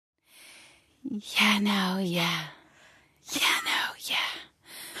Yeah, no, yeah. Yeah, no, yeah.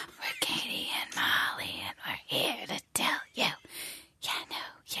 We're Katie and Molly, and we're here to tell you. Yeah, no,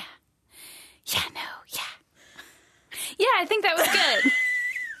 yeah. Yeah, no, yeah. Yeah, I think that was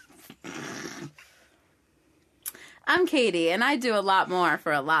good. I'm Katie, and I do a lot more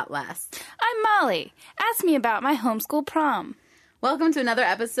for a lot less. I'm Molly. Ask me about my homeschool prom. Welcome to another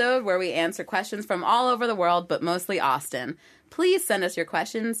episode where we answer questions from all over the world, but mostly Austin. Please send us your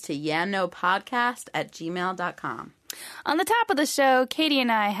questions to yeahNoPodcast@gmail.com. On the top of the show, Katie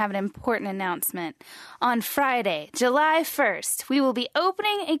and I have an important announcement. On Friday, July 1st, we will be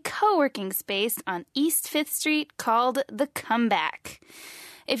opening a co-working space on East 5th Street called The Comeback.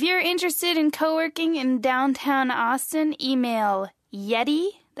 If you're interested in co-working in downtown Austin, email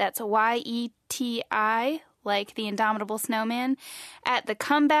Yeti, that's Y-E-T-I, like the Indomitable Snowman, at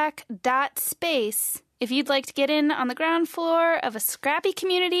thecomeback.space if you'd like to get in on the ground floor of a scrappy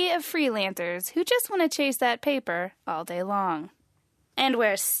community of freelancers who just want to chase that paper all day long. And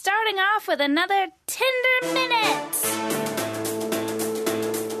we're starting off with another Tinder Minute!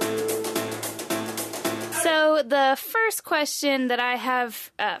 So the first question that I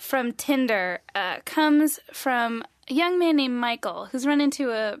have from Tinder comes from a young man named Michael who's run into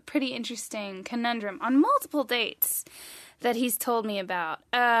a pretty interesting conundrum on multiple dates that he's told me about.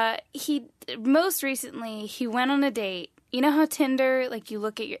 Most recently, he went on a date. You know how Tinder, like you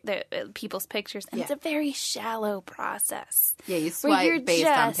look at people's pictures, and it's a very shallow process. Yeah, you swipe based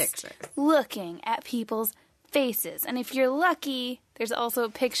on pictures. Looking at people's faces. And if you're lucky, there's also a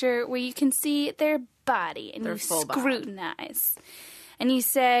picture where you can see their body and you scrutinize. And you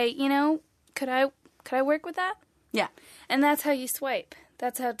say, you know, could I work with that? Yeah. And that's how you swipe.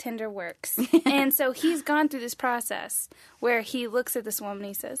 That's how Tinder works. And so he's gone through this process where he looks at this woman and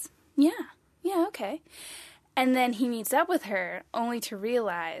he says, yeah, okay. And then he meets up with her only to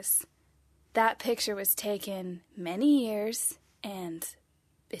realize that picture was taken many years and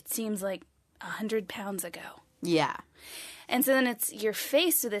it seems like 100 pounds ago. Yeah. And so then you're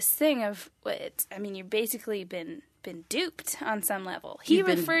faced with this thing of, you've basically been duped on some level. He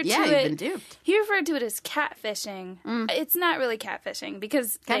referred to it as catfishing. It's not really catfishing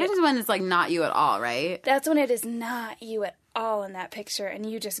because catfishing is when it's like not you at all, right? That's when it is not you at all in that picture, and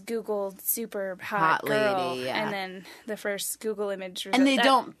you just Googled super hot girl, lady, yeah. And then the first Google image.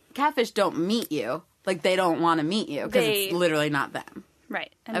 And catfish don't meet you. Like they don't want to meet you because it's literally not them.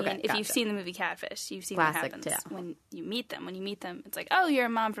 Right. I mean, if you've seen the movie Catfish, you've seen Classic what happens when you meet them. When you meet them, it's like, oh, you're a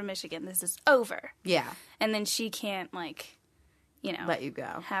mom from Michigan. This is over. Yeah. And then she can't, let you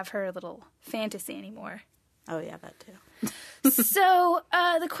go. Have her little fantasy anymore. Oh, yeah, that too. So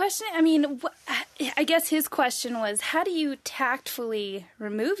the question, I guess his question was, how do you tactfully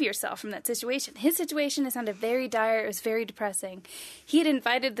remove yourself from that situation? His situation sounded very dire. It was very depressing. He had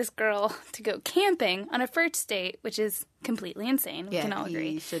invited this girl to go camping on a first date, which is completely insane. We can all agree.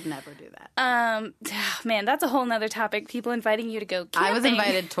 You should never do that. Man, that's a whole nother topic. People inviting you to go camping. I was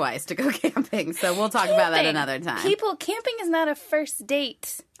invited twice to go camping, so we'll talk about that another time. Camping is not a first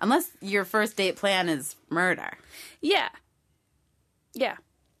date. Unless your first date plan is murder. Yeah. Yeah.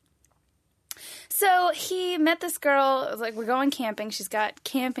 So he met this girl. It was like, we're going camping. She's got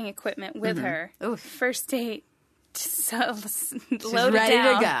camping equipment with her. Oof. First date. So she's loaded ready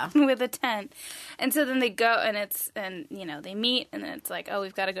down to go with a tent. And so then they go and they meet and then it's like, oh,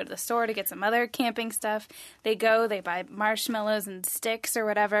 we've got to go to the store to get some other camping stuff. They go, they buy marshmallows and sticks or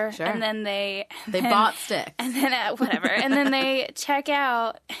whatever. Sure. And then they bought sticks. And then whatever. And then they check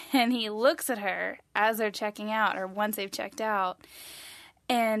out and he looks at her as they're checking out or once they've checked out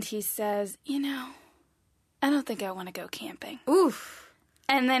and he says, I don't think I want to go camping. Oof.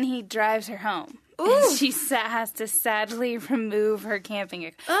 And then he drives her home. And she has to sadly remove her camping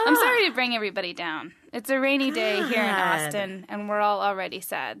equipment. I'm sorry to bring everybody down. It's a rainy day here in Austin, and we're all already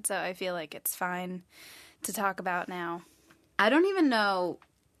sad, so I feel like it's fine to talk about now. I don't even know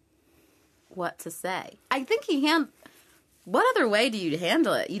what to say. I think what other way do you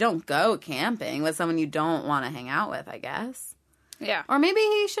handle it? You don't go camping with someone you don't want to hang out with, I guess. Yeah. Or maybe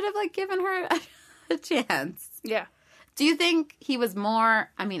he should have, given her a chance. Yeah. Do you think he was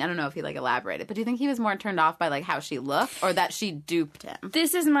more, I don't know if he, elaborated, but do you think he was more turned off by, how she looked or that she duped him?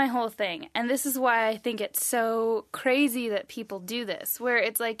 This is my whole thing, and this is why I think it's so crazy that people do this, where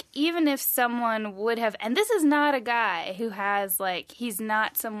it's even if someone would have, and this is not a guy who has, he's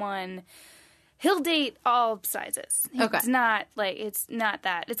not someone, he'll date all sizes. Okay. It's not, it's not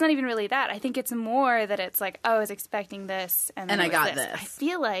that. It's not even really that. I think it's more that it's I was expecting this, and I got this. I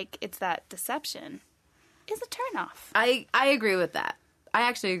feel like it's that deception. Is a turnoff. I agree with that. I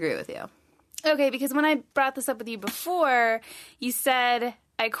actually agree with you. Okay, because when I brought this up with you before, you said,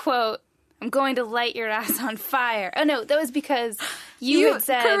 I quote, I'm going to light your ass on fire. Oh, no, that was because you had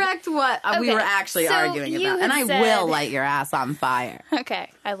said... Correct what we were actually arguing about. And I will light your ass on fire. Okay,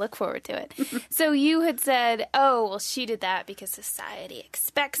 I look forward to it. So you had said, oh, well, she did that because society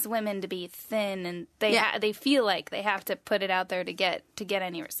expects women to be thin, and they feel like they have to put it out there to get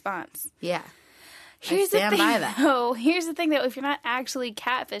any response. Yeah. Here's I stand by that. Oh, here's the thing, though. If you're not actually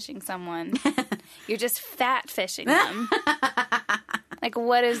catfishing someone, you're just fat fishing them. Like,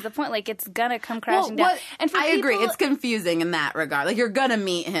 what is the point? Like, it's gonna come crashing down. And I agree. It's confusing in that regard. Like, you're gonna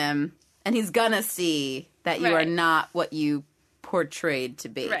meet him, and he's gonna see that you are not what you portrayed to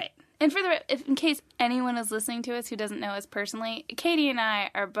be. Right. And in case anyone is listening to us who doesn't know us personally, Katie and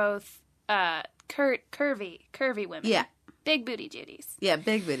I are both curvy women. Yeah. Big booty Judies. Yeah,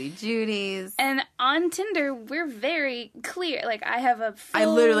 big booty Judies. And on Tinder, we're very clear. Like, I have a full I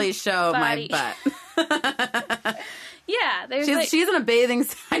literally show body. my butt. Yeah, she's in a bathing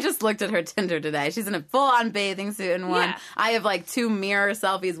suit. I just looked at her Tinder today. She's in a full-on bathing suit in one. Yeah. I have, like, 2 mirror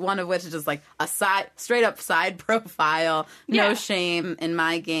selfies, one of which is just, like, a straight-up side profile. No shame in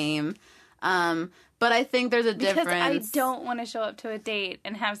my game. But I think there's a difference. Because I don't want to show up to a date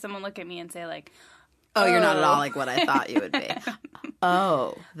and have someone look at me and say, like... Oh, you're not at all like what I thought you would be.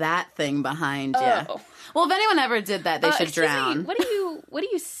 Oh, that thing behind you. Oh. Well, if anyone ever did that, they should drown. Me, what are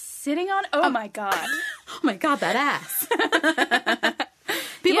you sitting on? Oh, my God. Oh, my God, that ass.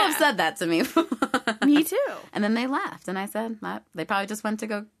 People have said that to me. Me too. And then they laughed, and I said, they probably just went to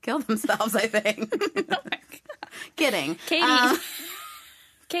go kill themselves, I think. Oh, my God. Kidding.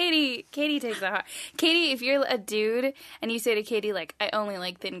 Katie takes that hard. Katie, if you're a dude and you say to Katie, like, I only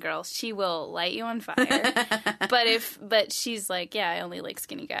like thin girls, she will light you on fire. But she's like, yeah, I only like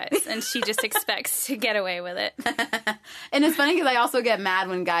skinny guys. And she just expects to get away with it. And it's funny because I also get mad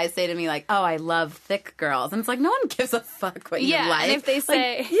when guys say to me, like, oh, I love thick girls. And it's like, no one gives a fuck what you like. And if they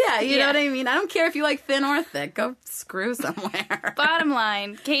say... Like, you know what I mean? I don't care if you like thin or thick. Go screw somewhere. Bottom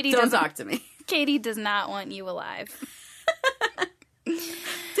line, Katie don't talk to me. Katie does not want you alive.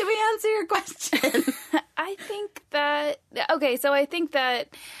 Did we answer your question? I think that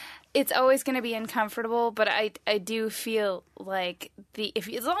it's always going to be uncomfortable, but I do feel like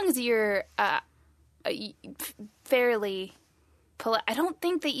as long as you're fairly polite, I don't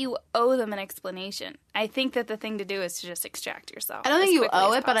think that you owe them an explanation. I think that the thing to do is to just extract yourself. I don't think you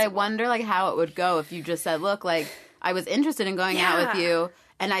owe it, but I wonder like how it would go if you just said, look, like I was interested in going out with you,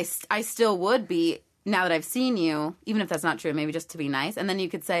 and I still would be. Now that I've seen you, even if that's not true, maybe just to be nice. And then you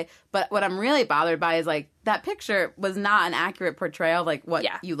could say, but what I'm really bothered by is, like, that picture was not an accurate portrayal of, like, what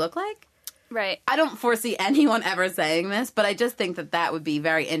you look like. Right. I don't foresee anyone ever saying this, but I just think that would be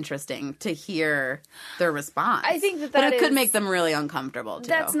very interesting to hear their response. I think that but it could make them really uncomfortable, too.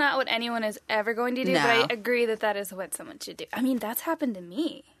 That's not what anyone is ever going to do, but I agree that is what someone should do. I mean, that's happened to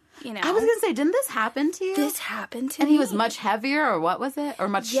me. You know? I was going to say, didn't this happen to you? This happened to me. And he was much heavier, or what was it? Or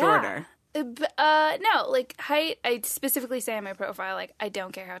much shorter? No, like height. I specifically say on my profile, like I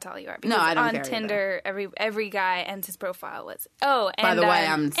don't care how tall you are. Because no, I don't care. On Tinder, every guy ends his profile with, and by the way,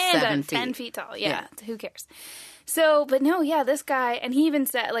 I'm 7 feet. 10 feet tall. Yeah, who cares? So, but no, this guy, and he even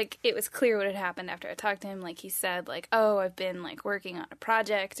said, like, it was clear what had happened after I talked to him. Like, he said, like, oh, I've been like working on a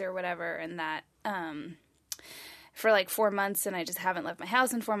project or whatever, and that for like 4 months, and I just haven't left my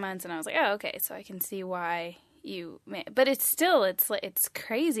house in 4 months. And I was like, oh, okay, so I can see why. But it's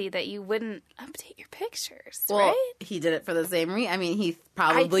crazy that you wouldn't update your pictures, right? He did it for the same reason. I mean, he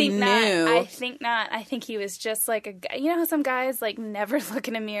probably knew. I think not. I think he was just like a guy. You know how some guys like never look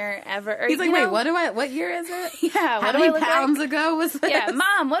in a mirror ever. Or, he's like, wait, what year is it? Yeah, how many pounds ago was this? Yeah,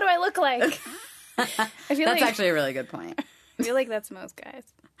 Mom, what do I look like? That's actually a really good point. I feel like that's most guys.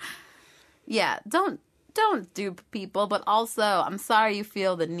 Yeah, don't dupe people, but also I'm sorry you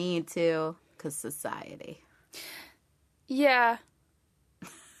feel the need to, because society. Yeah.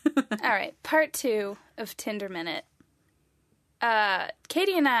 All right. Part 2 of Tinder Minute.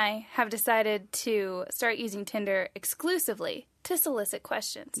 Katie and I have decided to start using Tinder exclusively to solicit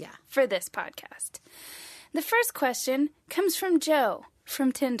questions for this podcast. The first question comes from Joe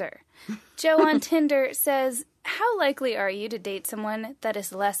from Tinder. Joe on Tinder says, how likely are you to date someone that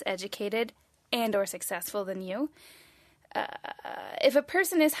is less educated and or successful than you? If a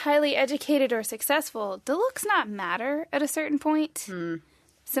person is highly educated or successful, do looks not matter at a certain point?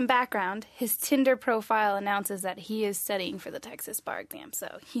 Some background. His Tinder profile announces that he is studying for the Texas bar exam,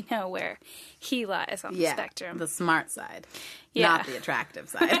 so you know where he lies on the spectrum. The smart side, not the attractive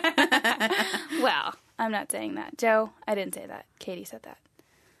side. Well, I'm not saying that. Joe, I didn't say that. Katie said that.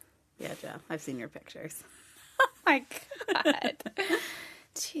 Yeah, Joe, I've seen your pictures. Oh, my God.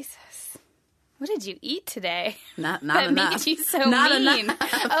 Jesus. What did you eat today? Not that enough. made you so Not mean. enough.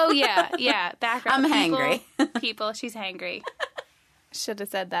 Oh, yeah. Background. I'm hangry. People, she's hangry. Should have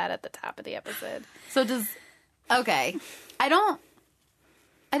said that at the top of the episode. So okay. I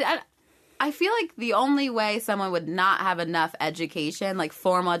feel like the only way someone would not have enough education, like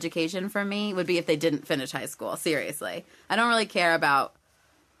formal education for me, would be if they didn't finish high school. Seriously. I don't really care about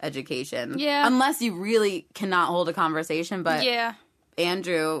education. Yeah. Unless you really cannot hold a conversation. But yeah.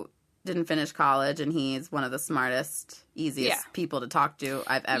 Andrew didn't finish college, and he's one of the smartest, easiest people to talk to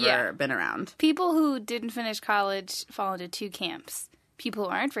I've ever been around. People who didn't finish college fall into two camps. People who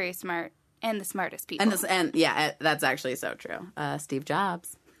aren't very smart and the smartest people. And that's actually so true. Steve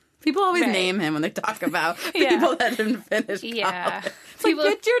Jobs. People always name him when they talk about people that didn't finish college. Yeah. It's like,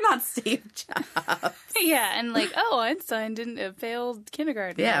 but you're not Steve Jobs. Yeah, and like, Einstein didn't failed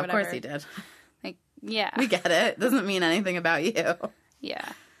kindergarten. Yeah, or whatever. of course he did. Like, yeah. We get it. Doesn't mean anything about you. Yeah.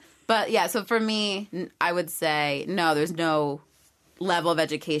 But yeah, so for me, I would say, no, there's no level of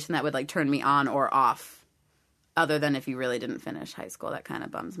education that would like turn me on or off other than if you really didn't finish high school. That kind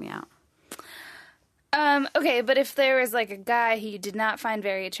of bums me out. Okay, but if there was like a guy who you did not find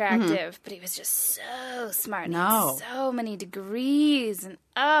very attractive, but he was just so smart and had so many degrees, and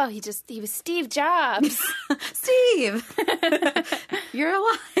he was Steve Jobs. Steve, you're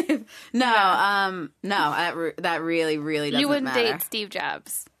alive. No, that really doesn't matter. You wouldn't date Steve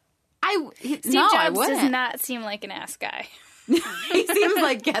Jobs. Steve Jobs does not seem like an ass guy. He seems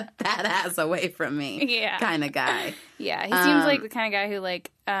like get that ass away from me kind of guy. Yeah, he seems like the kind of guy who like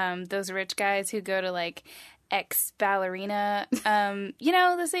those rich guys who go to like ex-ballerina. They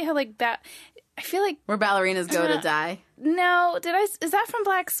say how like I feel like where ballerinas go to die. No, is that from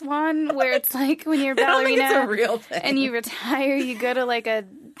Black Swan where it's like when you're a ballerina I don't think it's a real thing. And you retire, you go to like a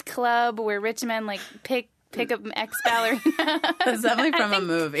club where rich men like pick up an ex-ballerina. It's definitely from a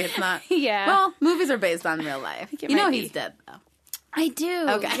movie. It's not. Yeah. Well, movies are based on real life. You know he's dead, though. I do.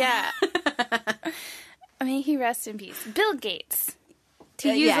 Okay. Yeah. May he rest in peace. Bill Gates.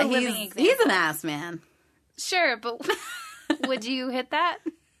 To use a living example. He's an ass man. Sure, but would you hit that?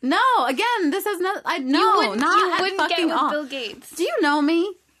 No. Again, this has no. You wouldn't get with Bill Gates. Do you know me?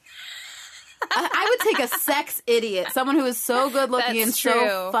 I would take a sex idiot, someone who is so good looking and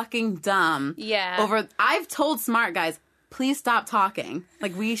so fucking dumb. Yeah. I've told smart guys, please stop talking.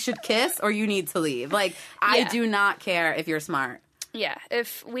 Like, we should kiss or you need to leave. Like, I do not care if you're smart. Yeah.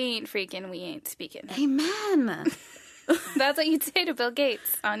 If we ain't freaking, we ain't speaking. Amen. That's what you'd say to Bill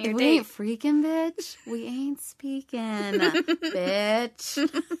Gates on your date. We ain't freaking, bitch. We ain't speaking, bitch.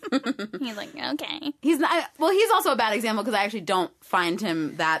 He's like, okay. He's not. Well, he's also a bad example because I actually don't find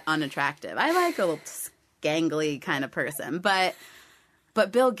him that unattractive. I like a little gangly kind of person, but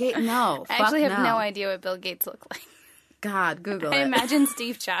Bill Gates, no. I actually have no idea what Bill Gates looked like. God, Google it. I imagine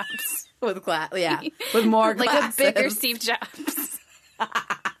Steve Jobs with more glasses. Like a bigger Steve Jobs.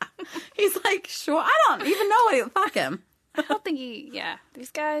 He's like, sure, I don't even know what he... Fuck him. I don't think these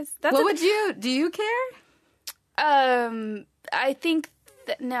guys... What would you... Do you care? I think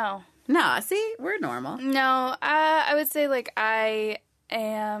that... No. No, see? We're normal. No, I would say, like, I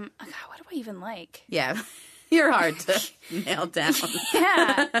am... God, what do I even like? Yeah. You're hard to nail down.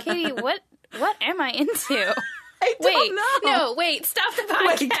 Yeah. Katie, what am I into? I don't know. No, wait, stop the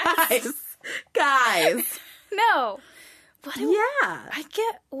podcast. Wait, guys. No. Yeah. I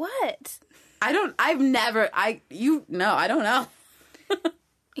get what? I don't know.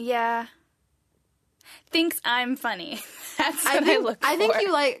 Yeah. Thinks I'm funny. That's what I look for. I think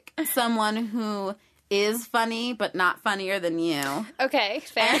you like someone who is funny, but not funnier than you. Okay,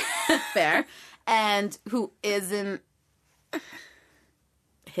 fair. Fair. And who isn't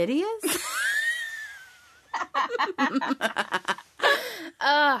hideous?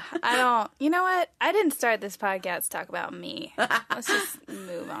 I don't. You know what? I didn't start this podcast to talk about me. Let's just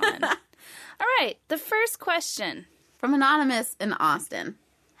move on. All right. The first question. From Anonymous in Austin.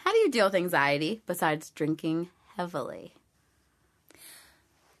 How do you deal with anxiety besides drinking heavily?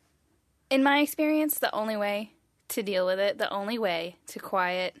 In my experience, the only way to deal with it, the only way to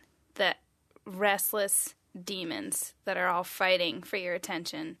quiet the restless demons that are all fighting for your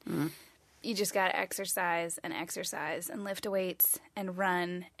attention, you just got to exercise and lift weights and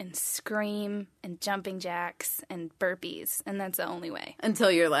run and scream and jumping jacks and burpees. And that's the only way. Until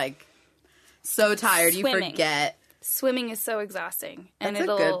you're like so tired you forget. Swimming is so exhausting. And that's a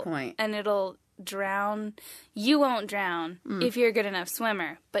good point. And it'll drown. You won't drown if you're a good enough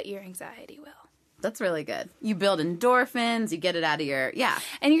swimmer, but your anxiety will. That's really good. You build endorphins. You get it out of your... Yeah.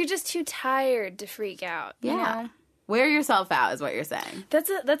 And you're just too tired to freak out, you know? Wear yourself out is what you're saying.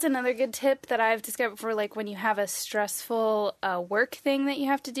 That's another good tip that I've discovered for, like, when you have a stressful work thing that you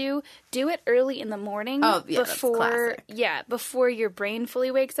have to do it early in the morning. Oh, yeah, before, that's classic. Yeah, before your brain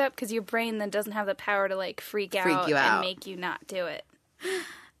fully wakes up, because your brain then doesn't have the power to, like, freak you out out and make you not do it.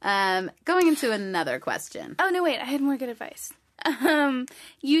 Going into another question. Oh, no, wait, I had more good advice.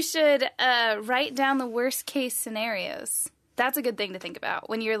 You should write down the worst case scenarios. That's a good thing to think about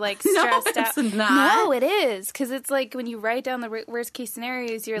when you're, like, stressed out. No, it's not. No, it is. Because it's like when you write down the worst case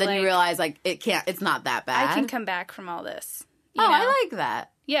scenarios, you're then like... you realize, like, it's not that bad. I can come back from all this. You Oh, know? I like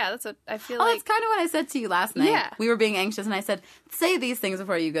that. Yeah, that's what I feel Oh, like. that's kind of what I said to you last night. Yeah. We were being anxious, and I said, say these things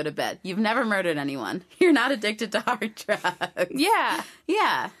before you go to bed. You've never murdered anyone. You're not addicted to hard drugs. Yeah.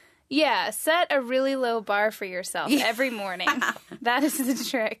 Yeah. Yeah, set a really low bar for yourself every morning. That is the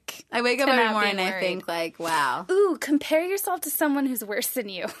trick. I wake up to every not be morning and I worried. think, like, wow. Ooh, compare yourself to someone w's worse than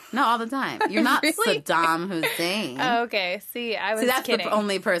you. No, all the time. You're not Really? Saddam Hussein. Oh, okay. See, I was that's kidding. the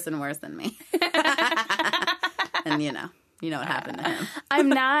only person worse than me. And, you know what happened to him. I'm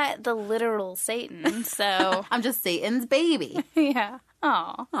not the literal Satan, so... I'm just Satan's baby. Yeah.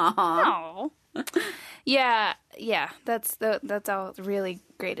 Aw. Aw. Aw. Yeah, that's all really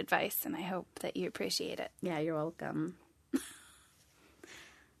great advice, and I hope that you appreciate it. Yeah, you're welcome.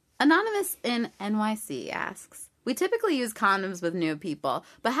 Anonymous in NYC asks, we typically use condoms with new people,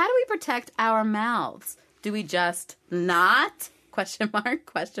 but how do we protect our mouths? Do we just not? Question mark,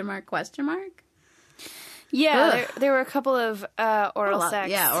 question mark, question mark? Yeah, there were a couple of oral sex.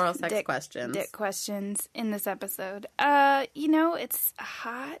 Yeah, oral sex questions. Dick questions in this episode. It's a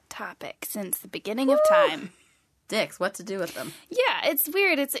hot topic since the beginning of time. Dicks, what to do with them? Yeah, it's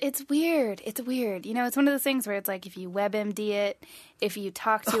weird. It's weird. It's weird. You know, it's one of those things where it's like if you WebMD it, if you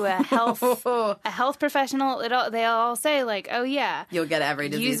talk to a health professional, they all say like, oh yeah, you'll get every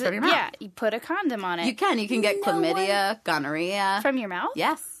disease from your mouth. Yeah, you put a condom on it. You can get chlamydia, gonorrhea from your mouth.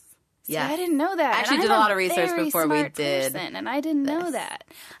 Yes. Yeah, I didn't know that. I actually did a lot of research before we did. And I didn't know that.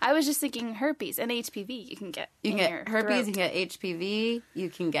 I was just thinking herpes and HPV you can get. You can get herpes, throat. you can get HPV, you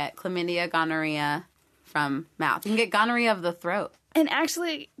can get chlamydia, gonorrhea from mouth. You can get gonorrhea of the throat. And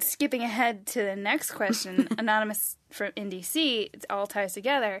actually, skipping ahead to the next question, Anonymous in D.C., it all ties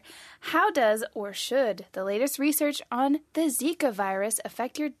together. How does or should the latest research on the Zika virus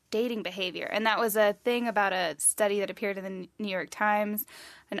affect your dating behavior? And that was a thing about a study that appeared in the New York Times,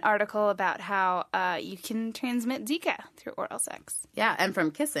 an article about how you can transmit Zika through oral sex. Yeah, and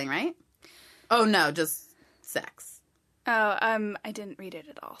from kissing, right? Oh, no, just sex. Oh, I didn't read it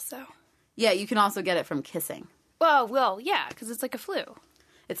at all, so... Yeah, you can also get it from kissing. Well, yeah, because it's like a flu.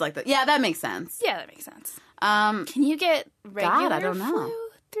 It's like that. Yeah, that makes sense. Yeah, that makes sense. Can you get regular I don't know. flu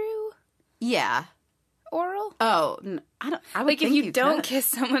through Yeah. oral? Oh, I would like think if you don't could. kiss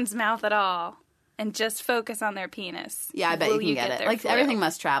someone's mouth at all and just focus on their penis. Yeah, I bet you can get it. Like flu? everything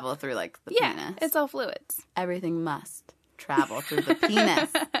must travel through like the penis. It's all fluids. Everything must travel through the penis.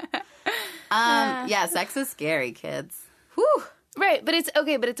 Yeah, sex is scary, kids. Whew. Right, but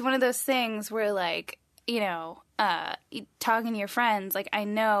it's one of those things where, like, talking to your friends, like, I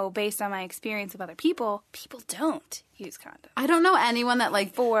know based on my experience with other people don't use condoms. I don't know anyone that,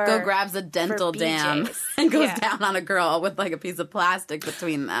 like, grabs a dental dam and goes down on a girl with, like, a piece of plastic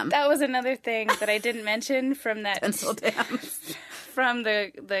between them. That was another thing that I didn't mention from that dental dams. From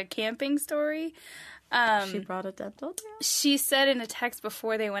the camping story. She brought a dental dam? She said in a text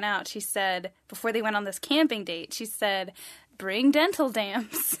before they went out, before they went on this camping date, she said, bring dental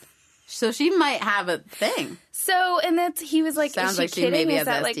dams. So she might have a thing. So, and he was like, sounds is she like she kidding? maybe Is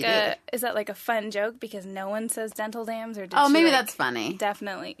has that STD. is that like a fun joke because no one says dental dams? Or maybe that's funny.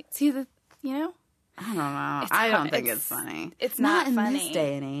 Definitely. See I don't know. I don't think it's funny. It's not in funny. this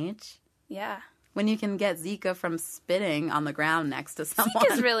day and age. Yeah. When you can get Zika from spitting on the ground next to someone.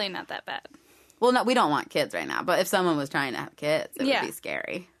 Zika's really not that bad. Well, no, we don't want kids right now. But if someone was trying to have kids, it would be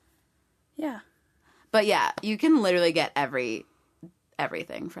scary. Yeah. But yeah, you can literally get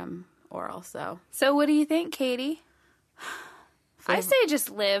everything from oral. So what do you think, Katie? I say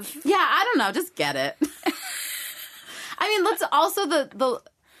just live. Yeah, I don't know. Just get it. I mean, let's also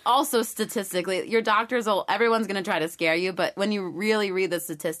also statistically, your doctors everyone's going to try to scare you. But when you really read the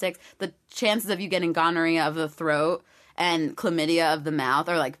statistics, the chances of you getting gonorrhea of the throat and chlamydia of the mouth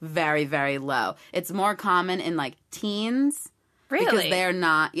are like very, very low. It's more common in like teens. Really? Because they're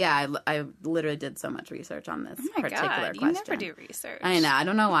not. Yeah, I literally did so much research on this particular God, question. You never do research. I know. I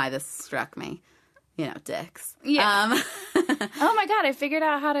don't know why this struck me. Dicks. Yeah. Oh my God! I figured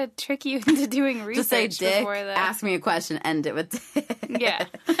out how to trick you into doing research. Just say dick. Before ask me a question. End it with dick. Yeah.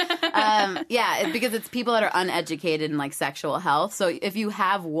 Because it's people that are uneducated in like sexual health. So if you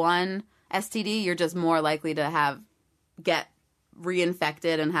have one STD, you're just more likely to have get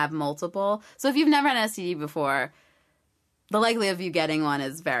reinfected and have multiple. So if you've never had an STD before, the likelihood of you getting one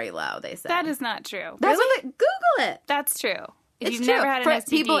is very low, they say. That is not true. That's what Google it. That's true. If It's you've true. never had an For STD.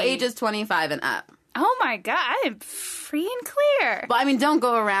 people ages 25 and up. Oh my God, I am free and clear. But I mean, don't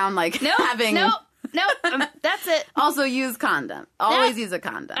go around like Nope, having... nope, that's it. Also use condom. Always use a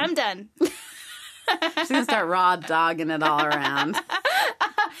condom. I'm done. She's going to start raw dogging it all around.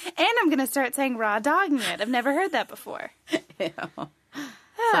 And I'm going to start saying raw dogging it. I've never heard that before. Ew.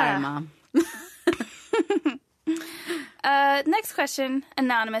 Sorry, Mom. Next question,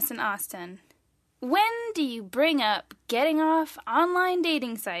 Anonymous in Austin. When do you bring up getting off online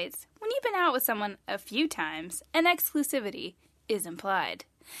dating sites when you've been out with someone a few times and exclusivity is implied?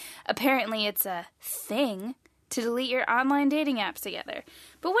 Apparently it's a thing to delete your online dating apps together.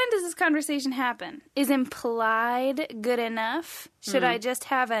 But when does this conversation happen? Is implied good enough? Should I just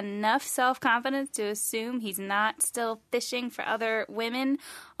have enough self-confidence to assume he's not still fishing for other women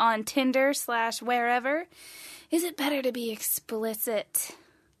on Tinder / wherever? Is it better to be explicit?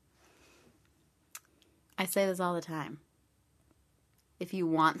 I say this all the time. If you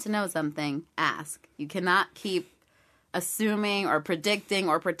want to know something, ask. You cannot keep assuming or predicting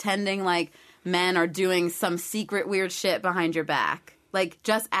or pretending like men are doing some secret weird shit behind your back. Like,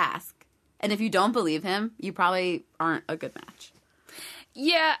 just ask. And if you don't believe him, you probably aren't a good match.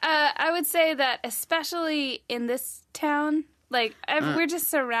 Yeah, I would say that especially in this town, like, we're just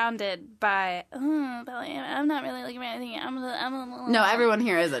surrounded by, I'm not really looking for anything. No, everyone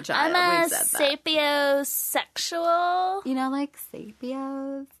here is a child. I'm a We've said that. sapiosexual. You know, like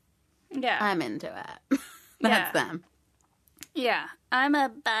sapios? Yeah. I'm into it. That's them. Yeah. I'm a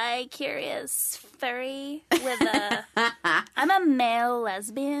bi-curious furry with a... I'm a male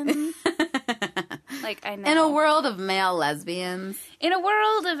lesbian. Like, I know. In a world of male lesbians. In a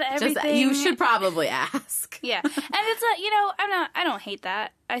world of everything. You should probably ask. Yeah. And it's I don't hate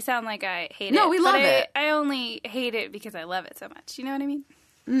that. I sound like I hate it. No, we love it. I only hate it because I love it so much. You know what I mean?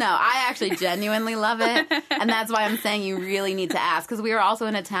 No, I actually genuinely love it. And that's why I'm saying you really need to ask. Because we are also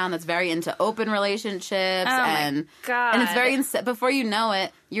in a town that's very into open relationships. My God. And it's very... Before you know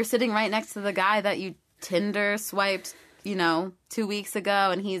it, you're sitting right next to the guy that you Tinder swiped, 2 weeks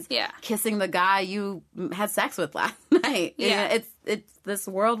ago. And he's kissing the guy you had sex with last night. Yeah. It's this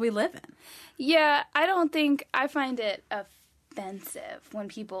world we live in. Yeah, I find it offensive when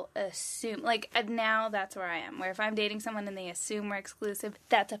people assume, like, now that's where I am, where if I'm dating someone and they assume we're exclusive,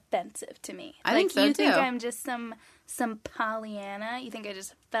 that's offensive to me. I think so, you too. think I'm just some Pollyanna? You think I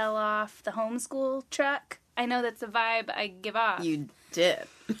just fell off the homeschool truck? I know that's the vibe I give off. You did.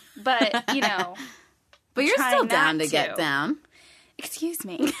 But, But you're still down to get down. Excuse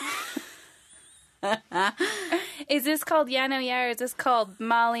me. Is this called Yeah No Yeah, or is this called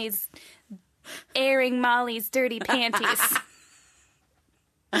airing Molly's dirty panties?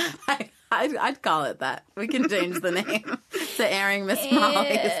 I'd call it that. We can change the name to airing Miss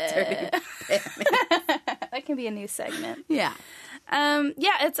Molly's dirty panties. That can be a new segment. Yeah.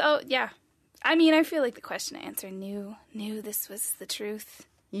 Yeah. I mean, I feel like the question I answer knew this was the truth.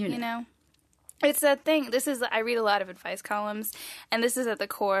 You know? It's that thing. I read a lot of advice columns, and this is at the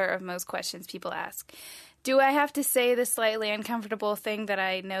core of most questions people ask. Do I have to say the slightly uncomfortable thing that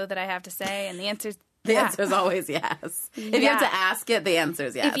I know that I have to say? And the answer is The answer is always yes. If you have to ask it, the answer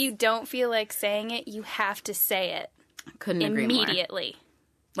is yes. If you don't feel like saying it, you have to say it. Couldn't agree more. Immediately.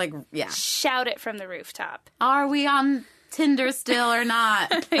 Like, yeah. Shout it from the rooftop. Are we on Tinder still or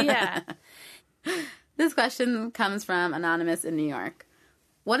not? Yeah. This question comes from Anonymous in New York.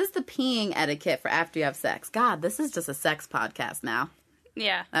 What is the peeing etiquette for after you have sex? God, this is just a sex podcast now.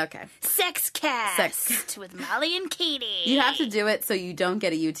 Yeah. Okay. Sexcast with Molly and Katie. You have to do it so you don't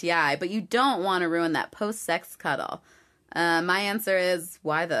get a UTI, but you don't want to ruin that post-sex cuddle. My answer is,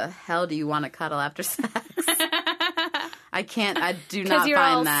 why the hell do you want to cuddle after sex? I do not find that. Because you're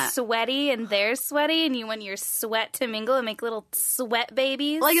all sweaty and they're sweaty and you want your sweat to mingle and make little sweat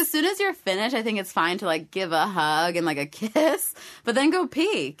babies. Like, as soon as you're finished, I think it's fine to, like, give a hug and, like, a kiss. But then go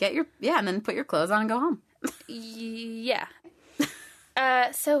pee. And then put your clothes on and go home. Yeah.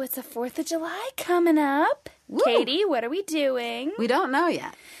 So it's the 4th of July coming up. Woo. Katie, what are we doing? We don't know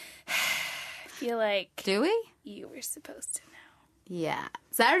yet. I feel like... Do we? You were supposed to know. Yeah.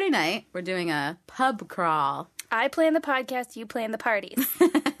 Saturday night, we're doing a pub crawl. I plan the podcast, you plan the parties.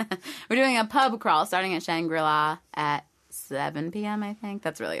 We're doing a pub crawl starting at Shangri-La at 7 p.m., I think.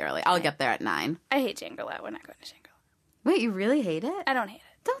 That's really early. I'll get there at 9. I hate Shangri-La. We're not going to Shangri-La. Wait, you really hate it? I don't hate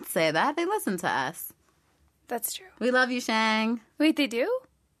it. Don't say that. They listen to us. That's true. We love you, Shang. Wait, they do?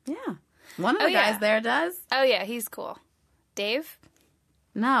 Yeah. One of the guys there does. Oh, yeah, he's cool. Dave?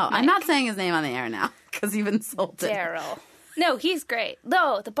 No, Mike. I'm not saying his name on the air now. because you've insulted Daryl. No, he's great.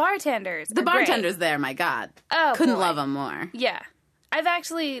 No, the bartenders. the bartenders there. My God, couldn't love them more. Yeah, I've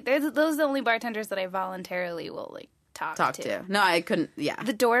actually those are the only bartenders that I voluntarily will talk to. No, I couldn't. Yeah,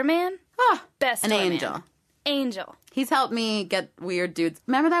 The doorman, best an doorman. angel. He's helped me get weird dudes.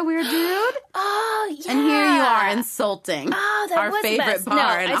 Remember that weird dude? Oh, yeah. And here you are insulting our was favorite the best. bar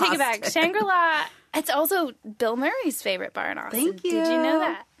No, in I take it back. Austin. Shangri-La. It's also Bill Murray's favorite bar in Austin. Thank you. Did you know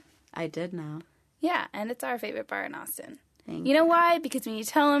that? I did know. Yeah, and it's our favorite bar in Austin. Thank You know why? Because when you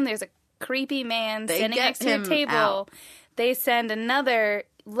tell them there's a creepy man standing get next to your him table, out. they send another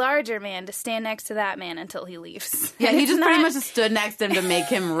larger man to stand next to that man until he leaves. Yeah, And he it's just pretty not- much stood next to him to make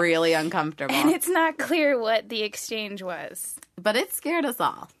him really uncomfortable. And it's not clear what the exchange was. But it scared us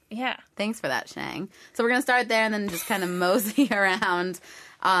all. Yeah. Thanks for that, Shang. So we're going to start there and then just kind of mosey around.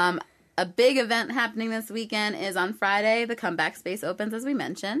 A big event happening this weekend is on Friday. The Comeback Space opens, as we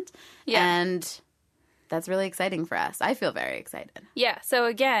mentioned. Yeah. And that's really exciting for us. I feel very excited. Yeah, so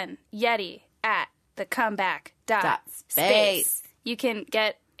again, Yeti at the comeback Dot space. space. You can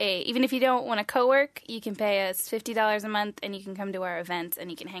get even if you don't want to co-work, you can pay us $50 a month and you can come to our events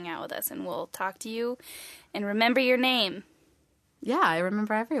and you can hang out with us and we'll talk to you and remember your name. Yeah, I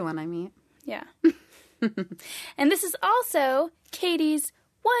remember everyone I meet. Yeah. And this is also Katie's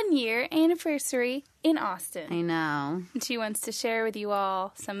 1-year anniversary in Austin. I know. And she wants to share with you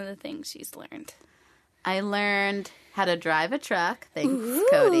all some of the things she's learned. I learned how to drive a truck. Thanks,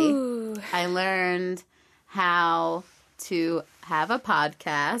 Cody. I learned how to have a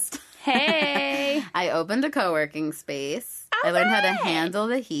podcast. Hey! I opened a co-working space. I learned how to handle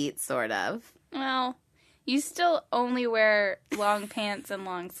the heat, sort of. Well, you still only wear long pants and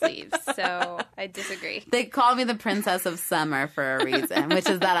long sleeves, so I disagree. They call me the Princess of Summer for a reason, which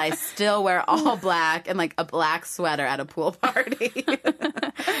is that I still wear all black and a black sweater at a pool party.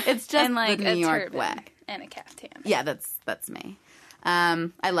 It's just And the New a York turban way. and a caftan. Yeah, that's me.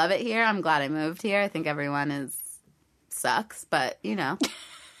 I love it here. I'm glad I moved here. I think everyone sucks, but you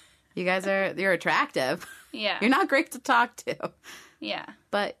guys you're attractive. Yeah. You're not great to talk to, Yeah.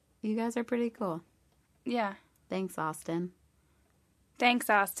 but you guys are pretty cool. Yeah. Thanks, Austin. Thanks,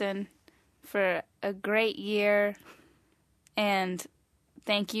 Austin, for a great year. And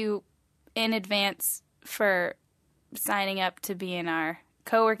thank you in advance for signing up to be in our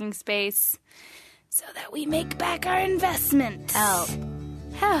co-working space so that we make back our investment.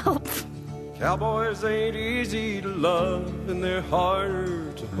 Help. Cowboys ain't easy to love and they're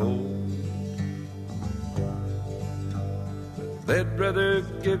harder to hold. They'd rather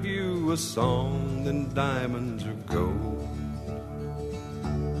give you a song than diamonds or gold.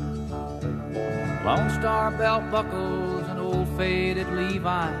 Lone Star belt buckles and old faded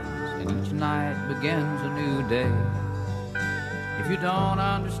Levi's, and each night begins a new day. If you don't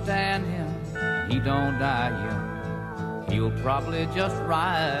understand him, he don't die young. He'll probably just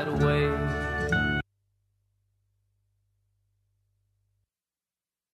ride away.